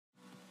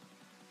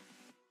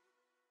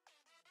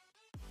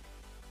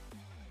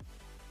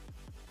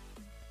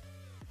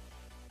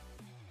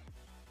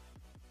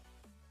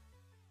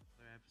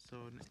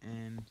episode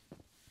in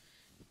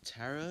it's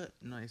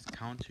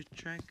counter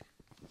check.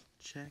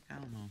 I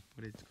don't know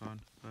what it's called,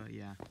 but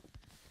yeah.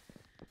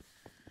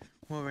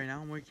 Well, right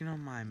now I'm working on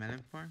my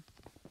melon farm,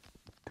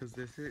 cause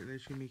this is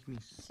literally making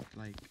me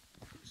like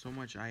so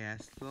much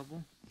IS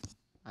level.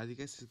 As you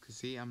guys can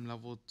see, I'm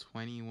level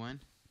 21,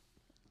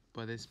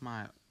 but it's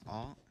my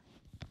alt.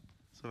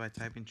 So if I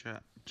type in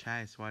chat,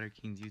 it's Water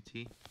Kings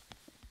UT.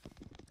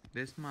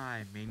 This is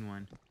my main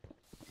one.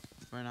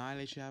 Right now I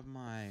literally have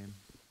my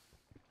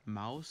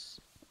mouse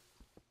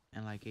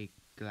and like a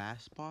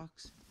glass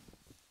box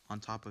on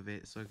top of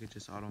it, so it could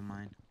just auto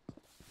mine.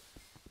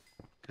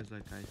 Cause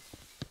look guys,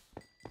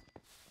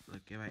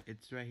 look,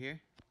 it's right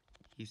here,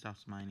 he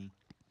stops mining,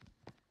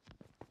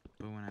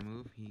 but when I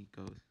move, he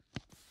goes.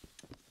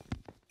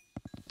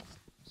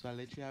 So I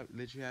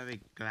literally have a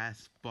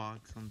glass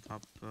box on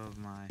top of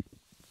my,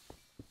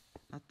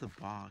 not the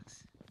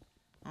box,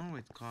 I don't know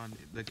what it's called,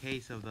 the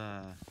case of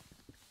the,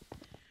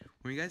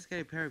 when you guys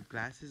get a pair of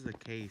glasses, the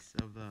case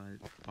of the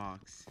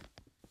box,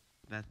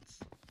 that's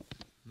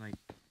like,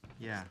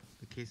 yeah,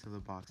 the case of the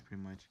box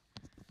pretty much.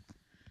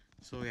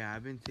 So yeah,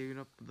 I've been saving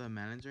up the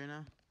melons right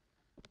now,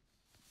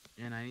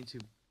 and I need to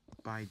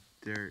buy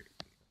dirt,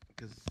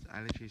 because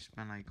I literally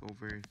spent like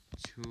over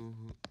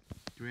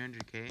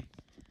 300k,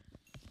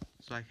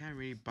 so I can't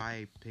really buy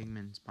a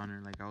pigment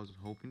spawner like I was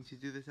hoping to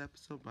do this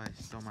episode, but I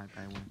still might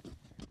buy one.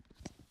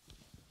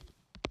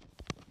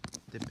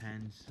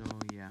 Depends, so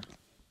yeah.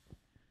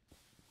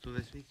 So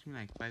this makes me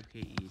like 5k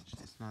each,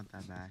 it's not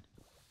that bad.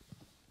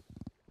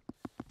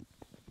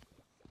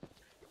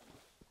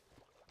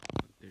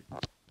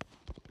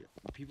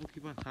 People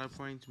keep on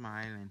teleporting to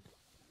my island,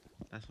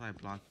 that's why I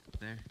blocked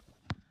there.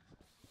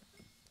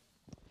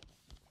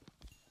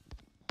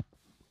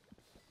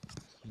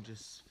 He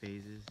just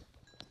phases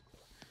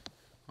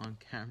on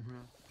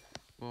camera.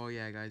 Well,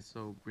 yeah, guys,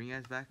 so bring you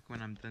guys back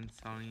when I'm done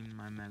selling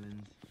my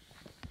melons.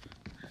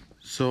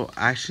 So,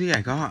 actually,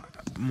 I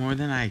got more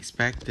than I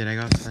expected. I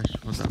got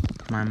what's up,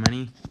 my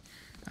money.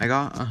 I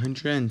got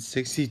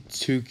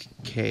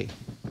 162k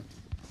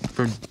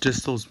from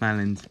just those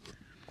melons.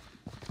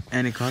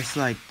 And it costs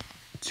like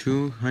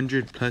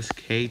 200 plus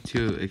k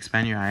to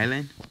expand your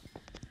island.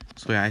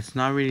 So, yeah, it's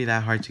not really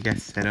that hard to get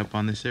set up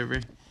on the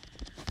server.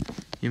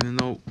 Even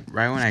though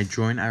right when I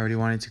joined, I already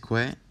wanted to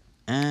quit.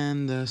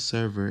 And the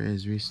server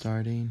is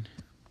restarting.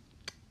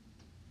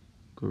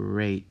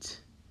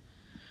 Great.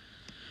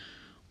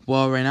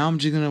 Well, right now I'm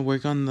just gonna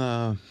work on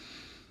the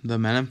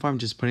melon farm,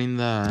 just putting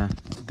the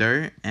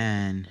dirt,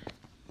 and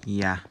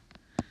yeah.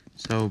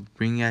 So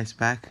bring you guys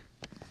back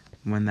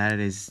when that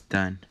is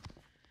done.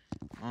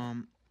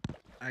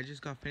 I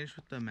just got finished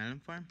with the melon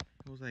farm.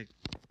 It was like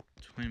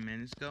 20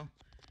 minutes ago.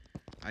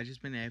 I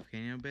just been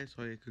AFKing a bit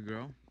so it could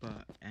grow,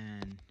 but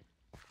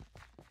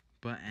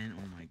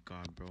oh my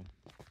god, bro.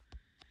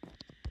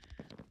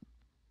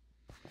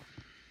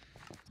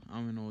 I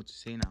don't even know what to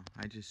say now.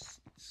 I just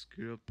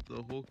screwed up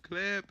the whole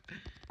clip.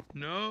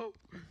 No.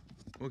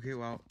 Okay,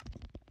 well,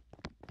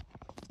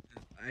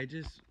 I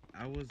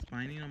was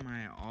mining on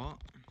my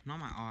alt. Not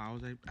my alt. I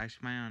was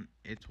actually mining on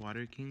It's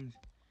Water Kings.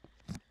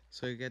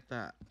 So I get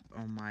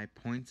my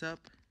points up.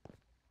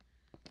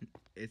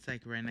 It's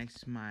like right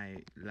next to my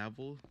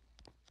level.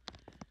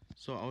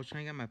 So I was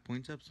trying to get my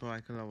points up so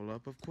I could level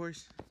up, of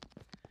course.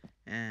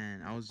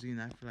 And I was doing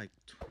that for like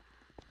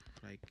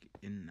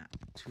in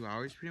 2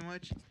 hours pretty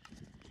much.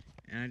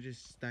 And I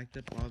just stacked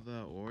up all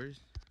the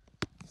ores.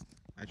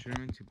 I turned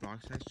them into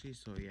blocks actually,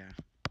 so yeah.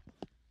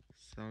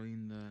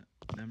 Selling them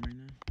right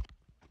now.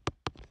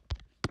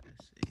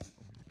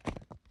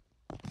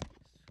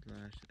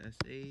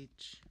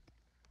 /sh.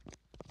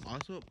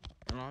 Also,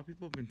 a lot of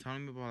people have been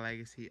telling me about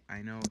Legacy.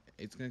 I know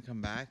it's gonna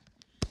come back,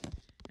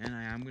 and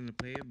I am gonna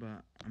play it,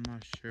 but I'm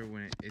not sure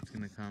when it's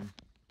gonna come.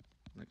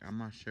 Like, I'm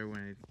not sure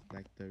when it's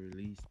like the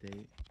release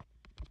date.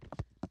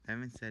 I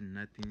haven't said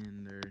nothing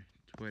in their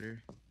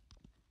Twitter.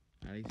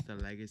 At least the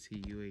Legacy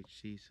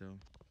UHC, so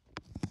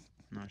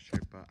I'm not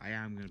sure, but I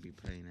am gonna be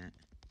playing it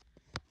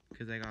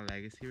because I got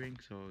Legacy ring.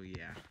 So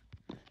yeah,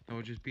 it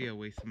would just be a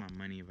waste of my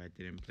money if I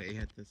didn't play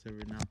at the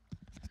server now.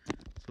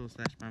 So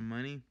slash my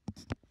money,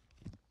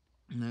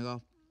 and I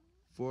got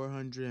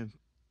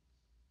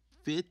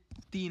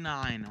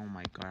 459. Oh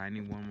my god, I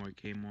need one more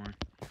K more.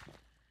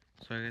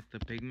 So I got the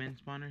pigment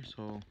spawner.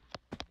 So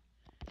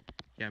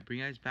yeah, bring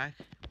you guys back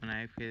when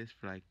I play this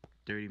for like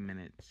 30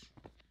 minutes.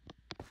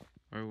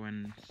 Or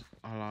when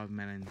a lot of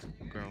melons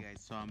grow. Okay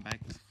guys, so I'm back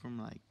from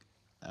like,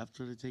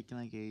 after taking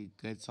like a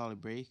good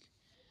solid break.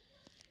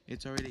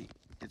 It's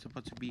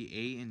about to be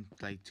 8 in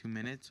like 2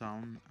 minutes. So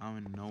I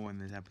don't know when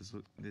this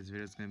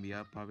video is gonna be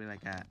up. Probably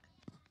like at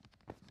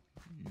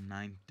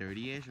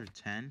 9:30ish or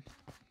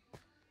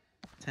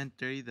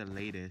 10:30 the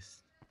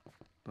latest.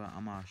 But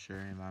I'm not sure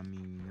if I'm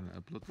even gonna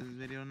upload this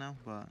video now.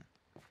 But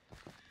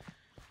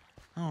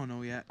I don't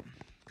know yet,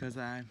 cause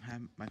my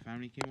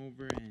family came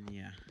over and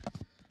yeah,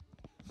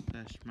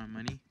 that's my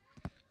money.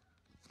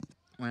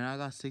 When I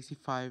got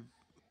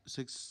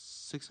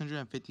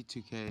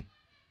 652k.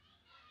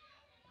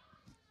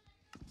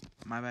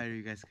 My bad,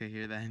 you guys could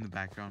hear that in the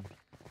background.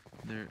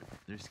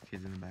 There's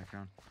kids in the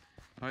background.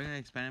 Probably gonna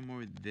expand it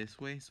more this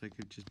way so it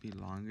could just be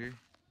longer.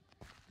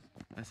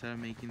 Instead of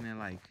making it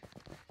like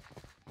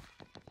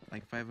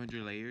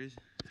 500 layers.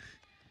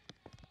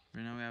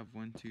 Right now we have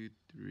 1, 2,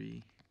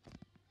 3.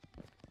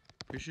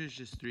 Pretty sure it's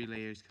just 3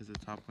 layers because the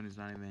top one is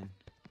not even.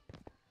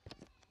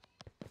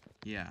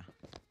 Yeah.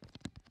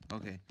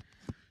 Okay.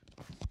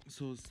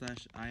 So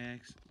slash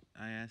is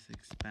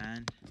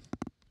expand.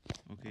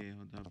 Okay,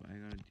 hold up. I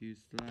gotta do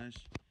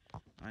slash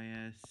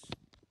is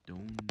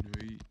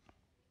donate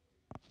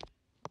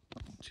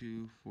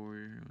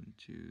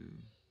 2412.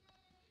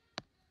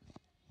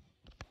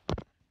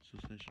 So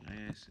slash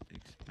is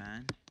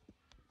expand.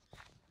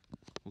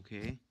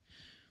 Okay.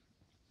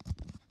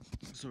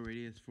 So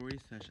radius 40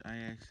 slash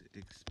ix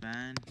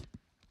expand.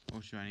 Oh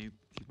sure, I need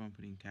to keep on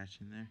putting cash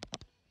in there.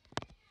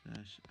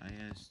 Slash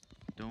is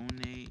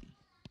donate.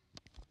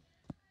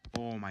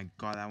 Oh my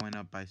god, that went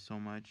up by so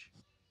much.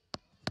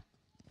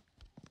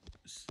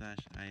 Slash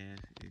is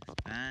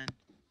expand.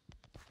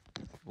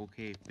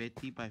 Okay,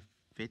 50 by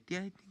 50 I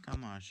think.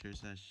 I'm not sure.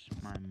 Slash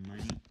my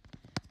money.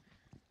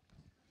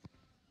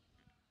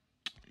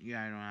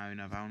 Yeah, I don't have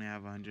enough. I only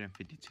have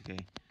 152k.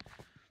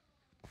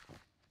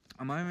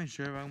 I'm not even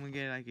sure if I'm gonna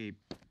get like a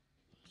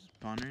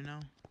spawner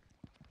now.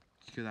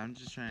 Because I'm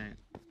just trying to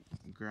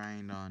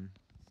grind on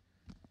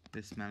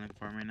this melon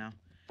farm right now.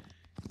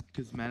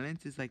 Because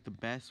melons is like the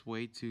best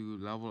way to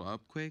level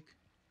up quick.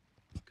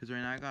 Because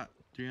right now I got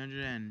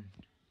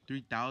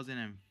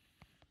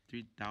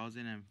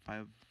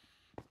 3,005.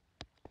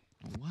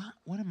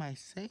 What am I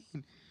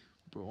saying?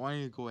 Bro, I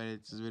need to go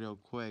edit this video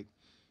quick.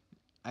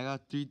 I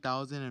got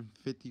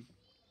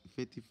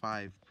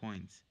 3,055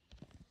 points.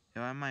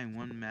 If I mine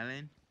 1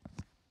 melon,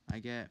 I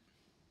get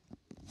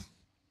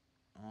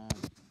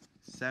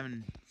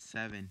 7.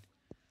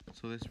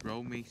 So this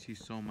row makes you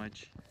so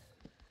much.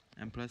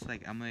 And plus,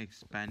 like, I'm gonna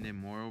expand it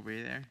more over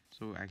there,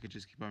 so I could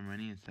just keep on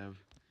running instead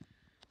of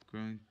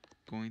going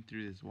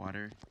through this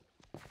water,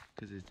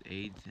 because it's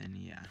AIDS. And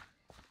yeah.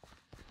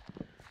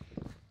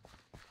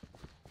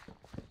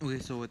 Okay,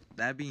 so with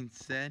that being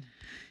said,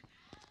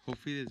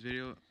 hopefully this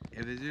video,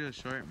 if this video is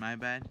short, my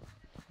bad.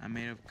 I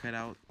may have cut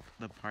out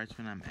the parts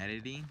when I'm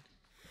editing,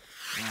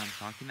 when I'm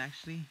talking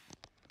actually.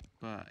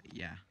 But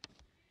yeah,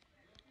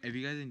 if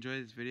you guys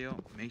enjoyed this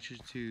video, make sure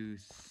to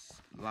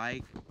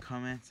like,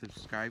 comment,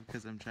 subscribe,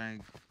 because I'm trying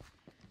to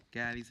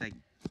get at least like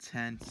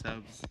 10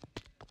 subs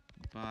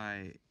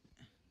by,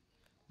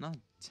 not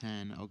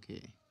 10,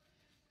 okay,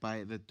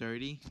 by the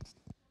 30,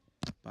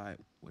 by,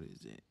 what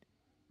is it,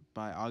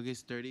 by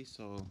August 30.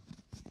 So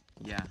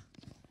yeah,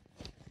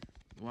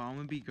 well, I'm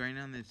gonna be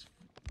grinding on this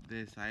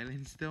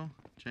island still,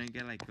 trying to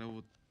get like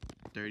level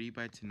 30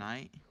 by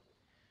tonight.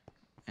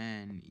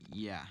 And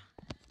yeah,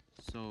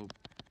 so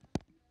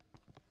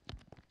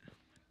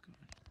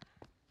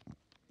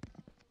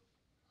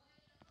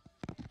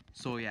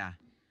yeah,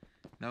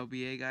 that'll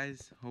be it,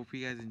 guys. Hope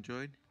you guys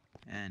enjoyed,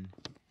 and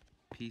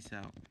peace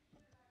out.